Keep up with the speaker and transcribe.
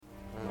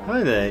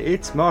Hi there,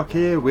 it's Mark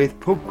here with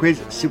Pub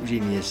Quiz Super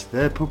Genius,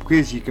 the pub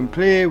quiz you can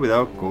play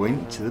without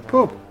going to the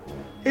pub.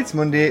 It's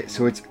Monday,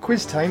 so it's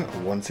quiz time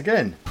once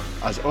again.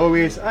 As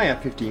always, I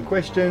have 15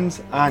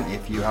 questions, and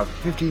if you have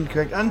 15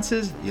 correct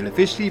answers, you'll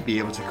officially be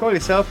able to call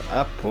yourself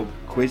a Pub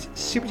Quiz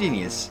Super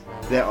Genius.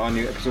 There are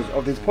new episodes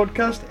of this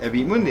podcast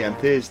every Monday and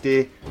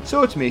Thursday,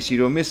 so to make sure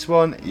you don't miss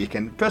one, you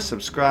can press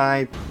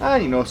subscribe,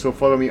 and you can also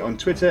follow me on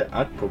Twitter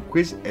at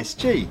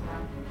PubQuizSG.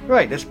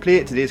 Right, let's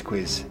play today's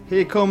quiz.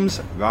 Here comes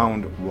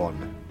round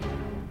 1.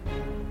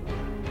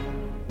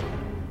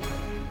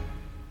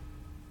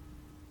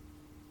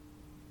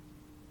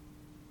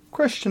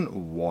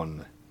 Question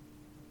 1.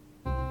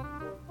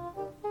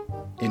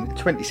 In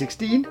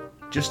 2016,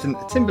 Justin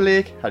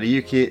Timberlake had a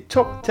UK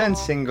top 10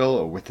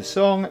 single with the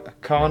song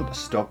Can't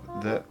Stop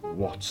the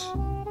What?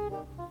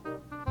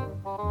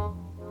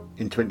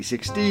 In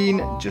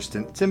 2016,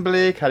 Justin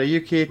Timberlake had a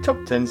UK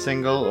top 10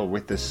 single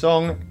with the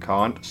song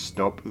Can't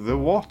Stop the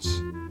What?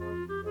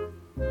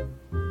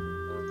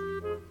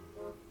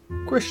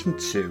 Question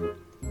 2.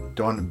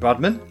 Don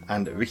Bradman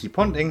and Ricky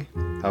Ponting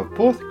have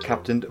both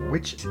captained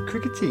which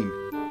cricket team?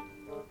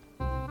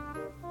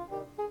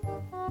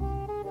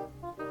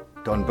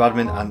 Don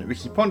Bradman and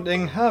Ricky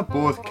Ponting have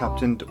both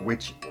captained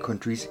which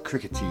country's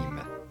cricket team?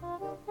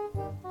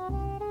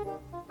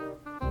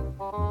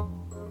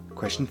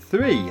 Question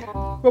 3.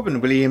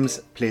 Robin Williams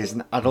plays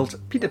an adult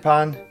Peter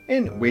Pan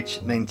in which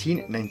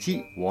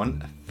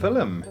 1991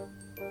 film?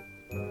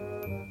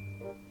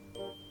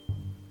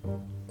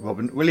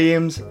 Robin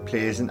Williams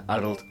plays an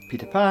adult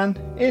Peter Pan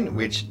in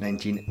which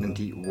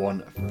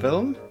 1991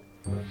 film?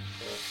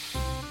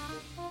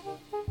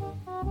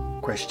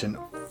 Question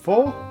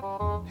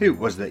 4. Who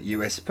was the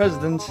US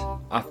President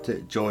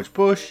after George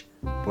Bush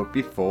but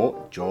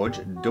before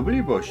George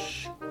W.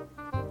 Bush?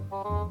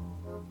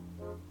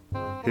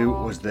 Who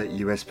was the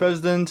US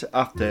President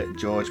after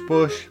George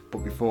Bush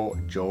but before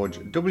George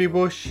W.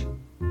 Bush?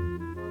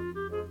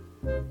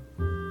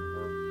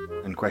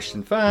 And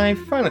question 5,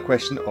 final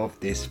question of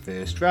this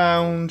first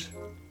round.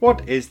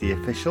 What is the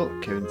official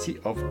currency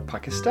of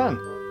Pakistan?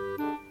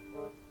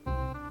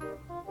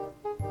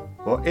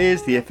 What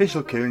is the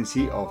official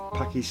currency of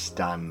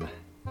Pakistan?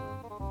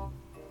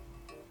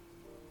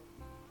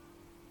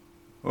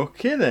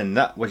 Okay then,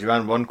 that was your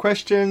round 1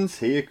 questions.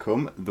 Here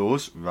come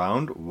those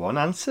round 1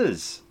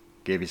 answers.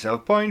 Give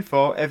yourself a point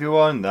for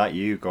everyone that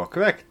you got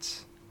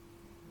correct.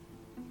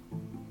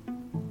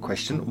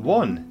 Question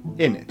 1.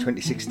 In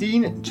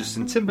 2016,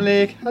 Justin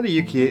Timberlake had a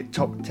UK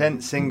top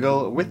 10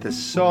 single with the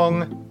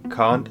song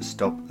Can't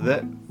Stop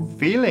the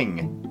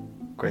Feeling.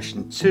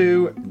 Question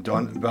 2.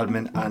 Don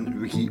Bradman and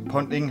Ricky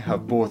Ponting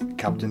have both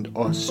captained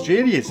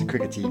Australia's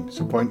cricket team.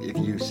 So point if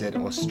you said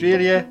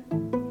Australia.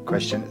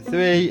 Question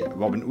 3.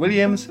 Robin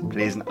Williams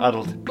plays an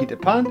adult Peter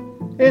Pan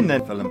in the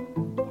film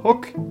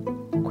Hook.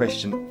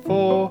 Question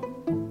 4.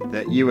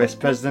 The US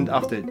President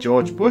after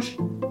George Bush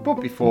but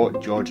before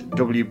George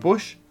W.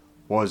 Bush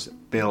was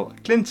Bill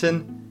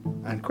Clinton.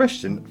 And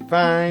question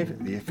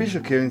 5. The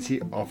official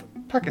currency of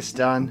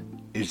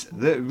Pakistan is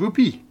the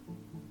rupee.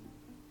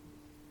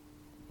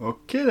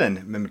 Okay then,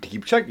 remember to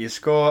keep track of your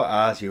score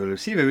as you will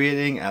receive a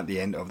rating at the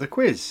end of the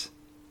quiz.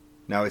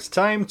 Now it's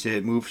time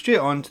to move straight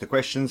on to the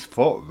questions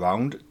for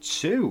round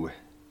 2.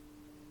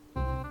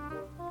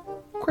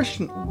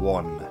 Question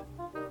 1.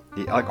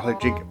 The alcoholic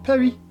drink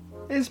Perry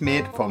is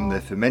made from the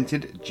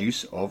fermented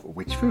juice of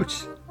which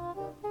fruit?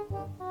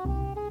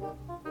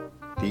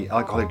 The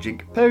alcoholic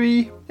drink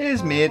Perry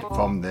is made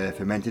from the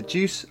fermented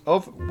juice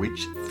of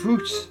which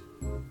fruit?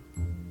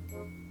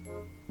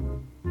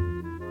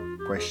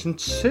 Question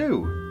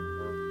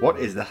 2. What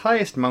is the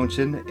highest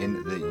mountain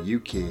in the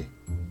UK?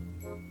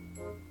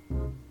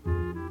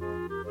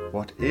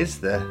 What is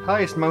the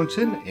highest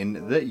mountain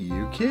in the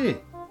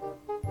UK?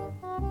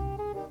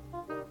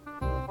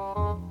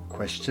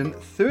 Question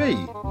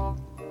 3.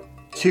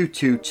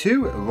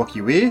 222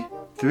 Rocky Way,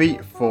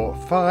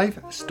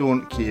 345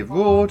 Stone Cave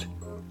Road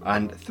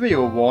and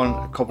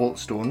 301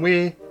 Cobblestone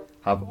Way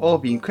have all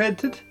been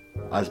credited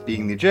as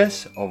being the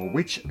address of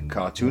which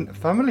cartoon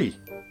family?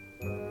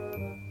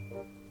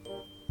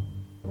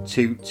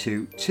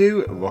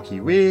 222 Rocky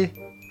Way,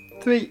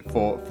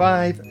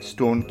 345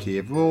 Stone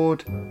Cave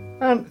Road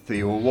and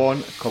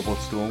 301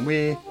 Cobblestone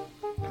Way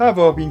have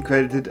all been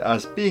credited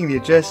as being the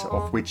address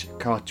of which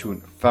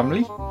cartoon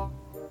family?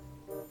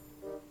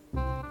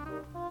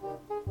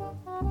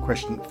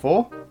 Question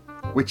 4.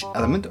 Which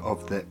element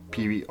of the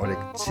periodic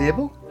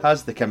table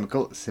has the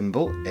chemical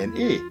symbol Na?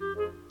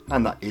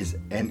 And that is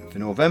N for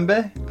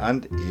November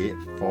and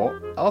A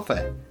for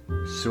Alpha.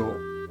 So,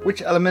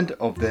 which element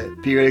of the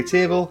periodic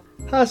table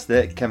has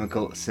the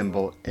chemical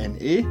symbol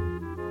Na?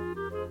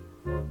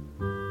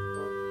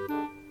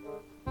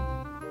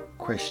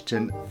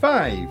 Question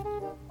 5.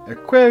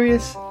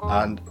 Aquarius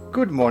and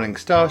Good Morning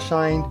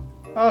Starshine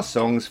are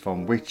songs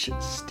from which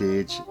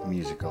stage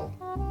musical?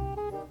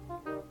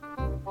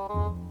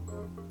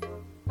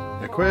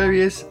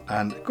 Aquarius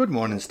and Good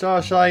Morning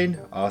Starshine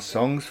are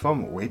songs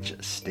from which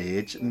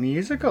stage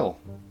musical?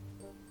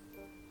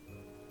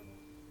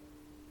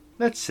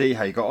 Let's see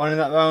how you got on in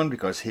that round,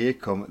 because here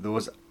come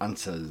those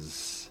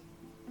answers.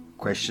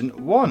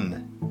 Question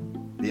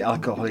 1. The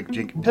alcoholic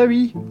drink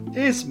Perry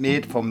is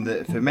made from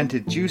the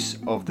fermented juice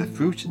of the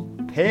fruit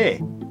pear.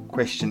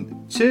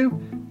 Question 2.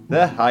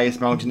 The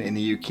highest mountain in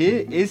the UK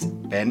is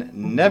Ben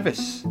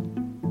Nevis.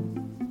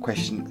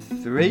 Question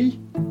 3.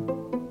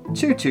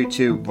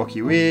 222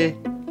 Rocky Way,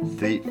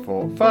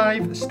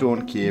 345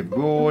 Stone Cave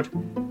Road,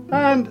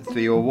 and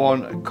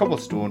 301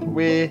 Cobblestone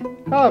Way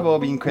have all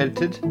been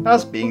credited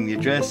as being the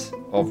address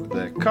of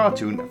the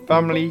cartoon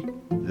family,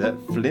 the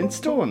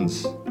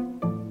Flintstones.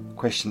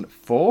 Question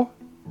 4.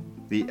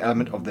 The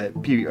element of the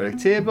periodic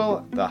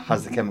table that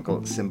has the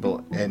chemical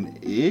symbol Na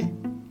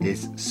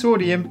is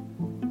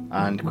sodium.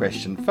 And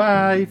question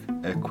 5.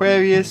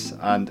 Aquarius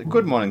and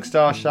Good Morning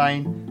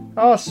Starshine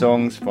are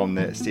songs from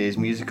the stage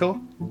musical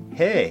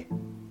Hair.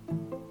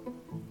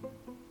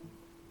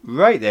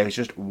 Right, there's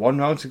just one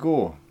round to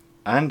go.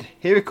 And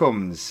here it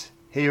comes.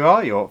 Here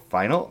are your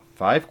final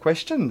 5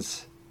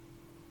 questions.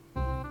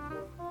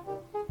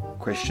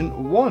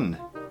 Question 1.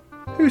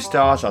 Who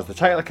stars as the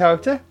title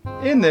character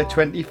in the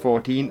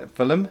 2014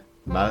 film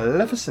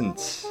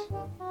Maleficent?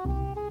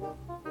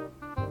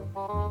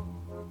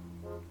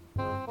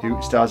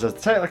 Who stars as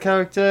the title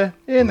character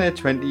in the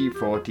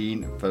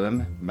 2014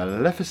 film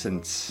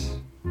Maleficent?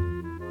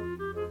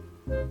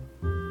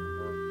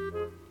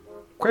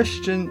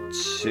 Question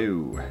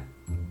 2.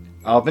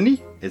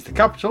 Albany is the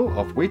capital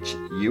of which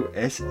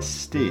US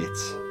state?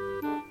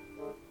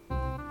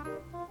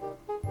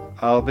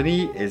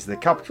 Albany is the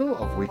capital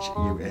of which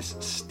US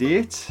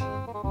state?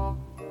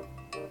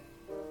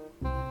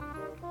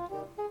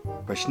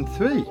 Question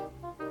 3.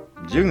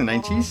 During the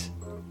 90s,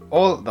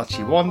 All That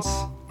She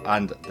Wants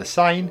and The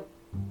Sign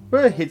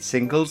were hit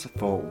singles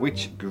for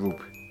which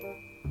group?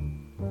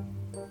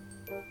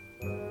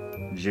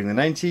 During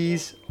the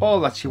 90s, All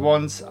That She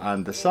Wants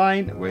and The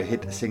Sign were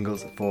hit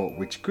singles for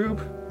which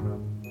group?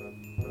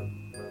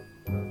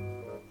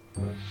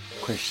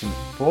 Question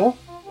 4.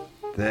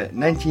 The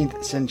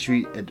 19th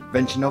century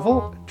adventure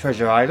novel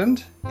Treasure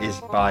Island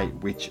is by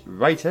which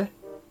writer?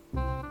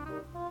 The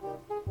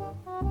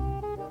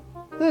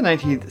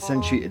 19th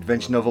century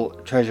adventure novel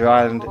Treasure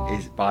Island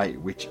is by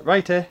which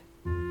writer?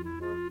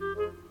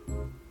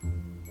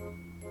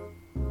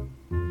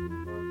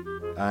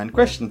 And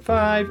question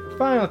 5,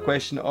 final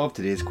question of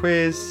today's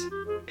quiz.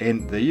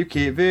 In the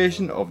UK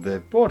version of the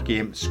board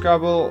game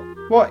Scrabble,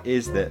 what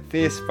is the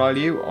face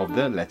value of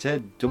the letter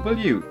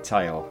W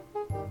tile?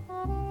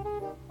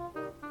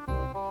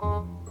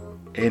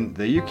 In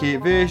the UK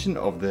version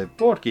of the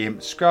board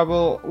game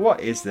Scrabble, what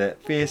is the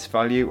face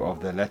value of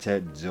the letter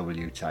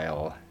W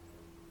tile?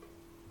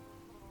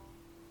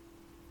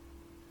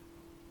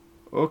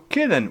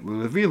 Okay then, we'll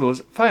reveal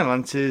those final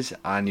answers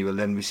and you will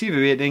then receive a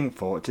rating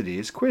for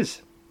today's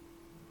quiz.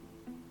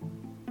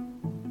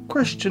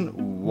 Question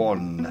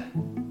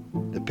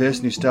 1. The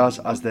person who stars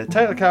as the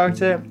title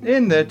character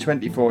in the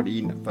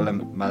 2014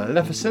 film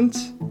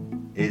Maleficent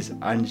is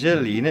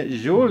Angelina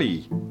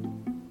Jolie.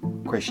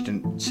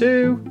 Question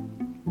 2.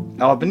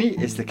 Albany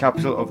is the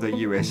capital of the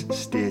US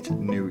state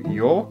New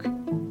York.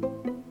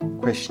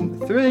 Question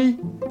 3.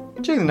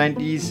 During the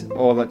 90s,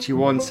 All That She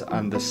Wants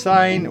and The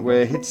Sign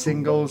were hit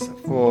singles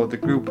for the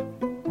group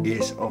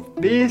Ace of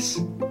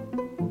Base.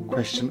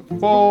 Question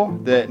 4.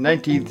 The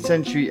 19th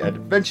century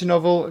adventure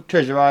novel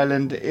Treasure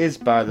Island is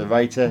by the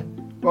writer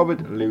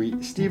Robert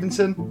Louis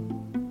Stevenson.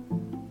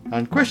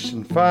 And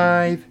question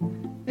 5.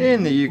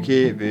 In the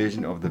UK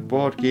version of the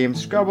board game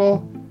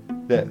Scrabble,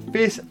 the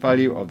face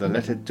value of the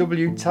letter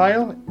W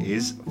tile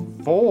is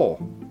 4.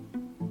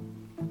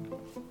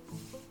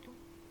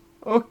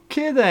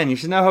 Okay then, you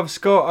should now have a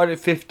score out of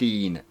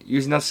 15.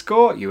 Using that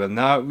score, you will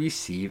now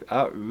receive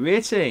a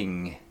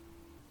rating.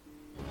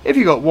 If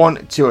you got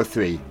 1, 2 or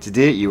 3,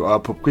 today you are a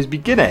pub quiz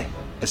beginner.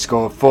 A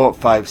score of 4,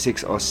 5,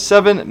 6 or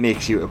 7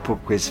 makes you a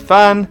pub quiz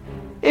fan.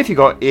 If you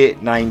got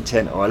 8, 9,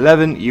 10 or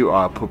 11, you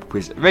are a pub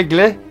quiz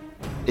regular.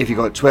 If you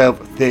got 12,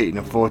 13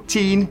 or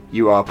 14,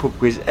 you are a pub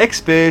quiz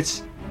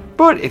expert.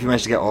 But if you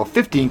manage to get all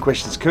 15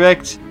 questions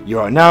correct, you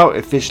are now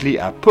officially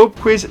a pub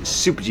quiz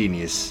super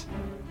genius.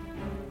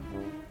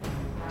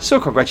 So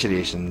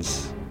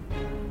congratulations.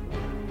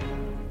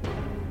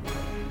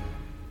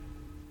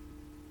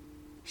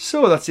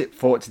 So that's it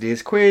for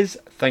today's quiz.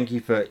 Thank you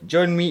for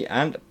joining me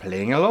and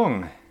playing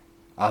along.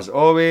 As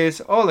always,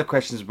 all the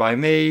questions are by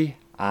me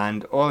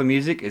and all the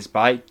music is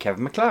by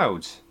Kevin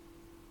MacLeod.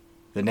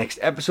 The next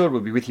episode will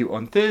be with you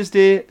on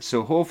Thursday,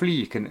 so hopefully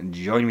you can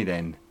join me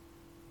then.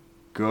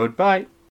 Goodbye.